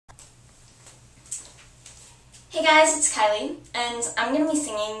Hey guys, it's Kylie, and I'm going to be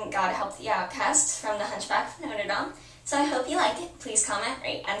singing God Help the Outcasts from the Hunchback of Notre Dame, so I hope you like it. Please comment,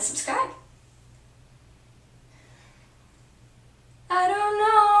 rate, and subscribe. I don't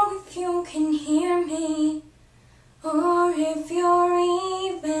know if you can hear me, or if you're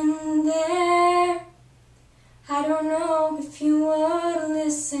even there. I don't know if you would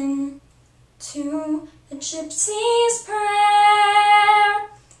listen to a gypsy's prayer.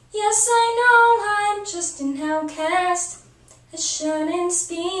 Yes, I know I'm just an outcast. I shouldn't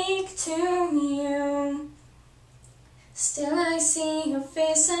speak to you. Still I see your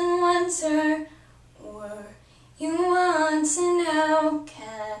face and wonder, were you once an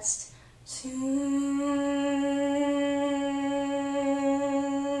outcast too?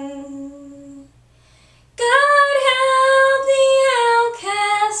 God help the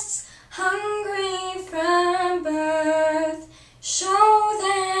outcasts, hungry from birth. Show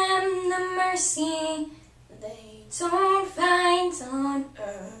them the mercy they don't find on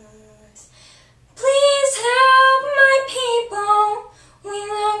earth. Please help my people, we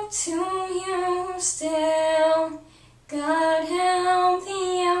look to you still. God help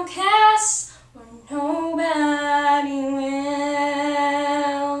the outcasts, or nobody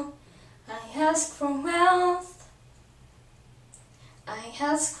will. I ask for wealth, I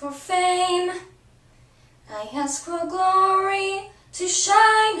ask for fame, I ask for glory to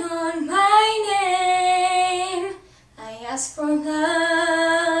shine on my name. I ask for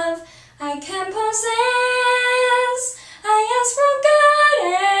love I can possess. I ask for God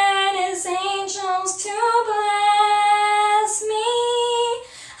and His angels to bless me.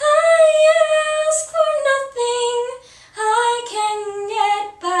 I ask for nothing I can get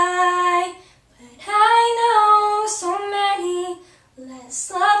by, but I know so many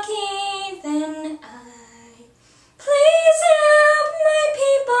less lucky than I. Please help my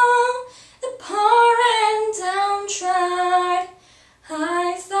people, the poor and downtrodden. I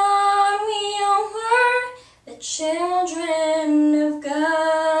thought we all were the children of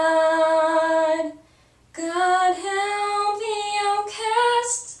God. God help the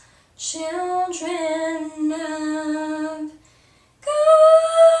outcasts, children of God.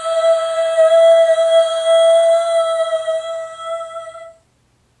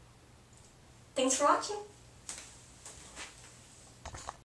 Thanks for watching.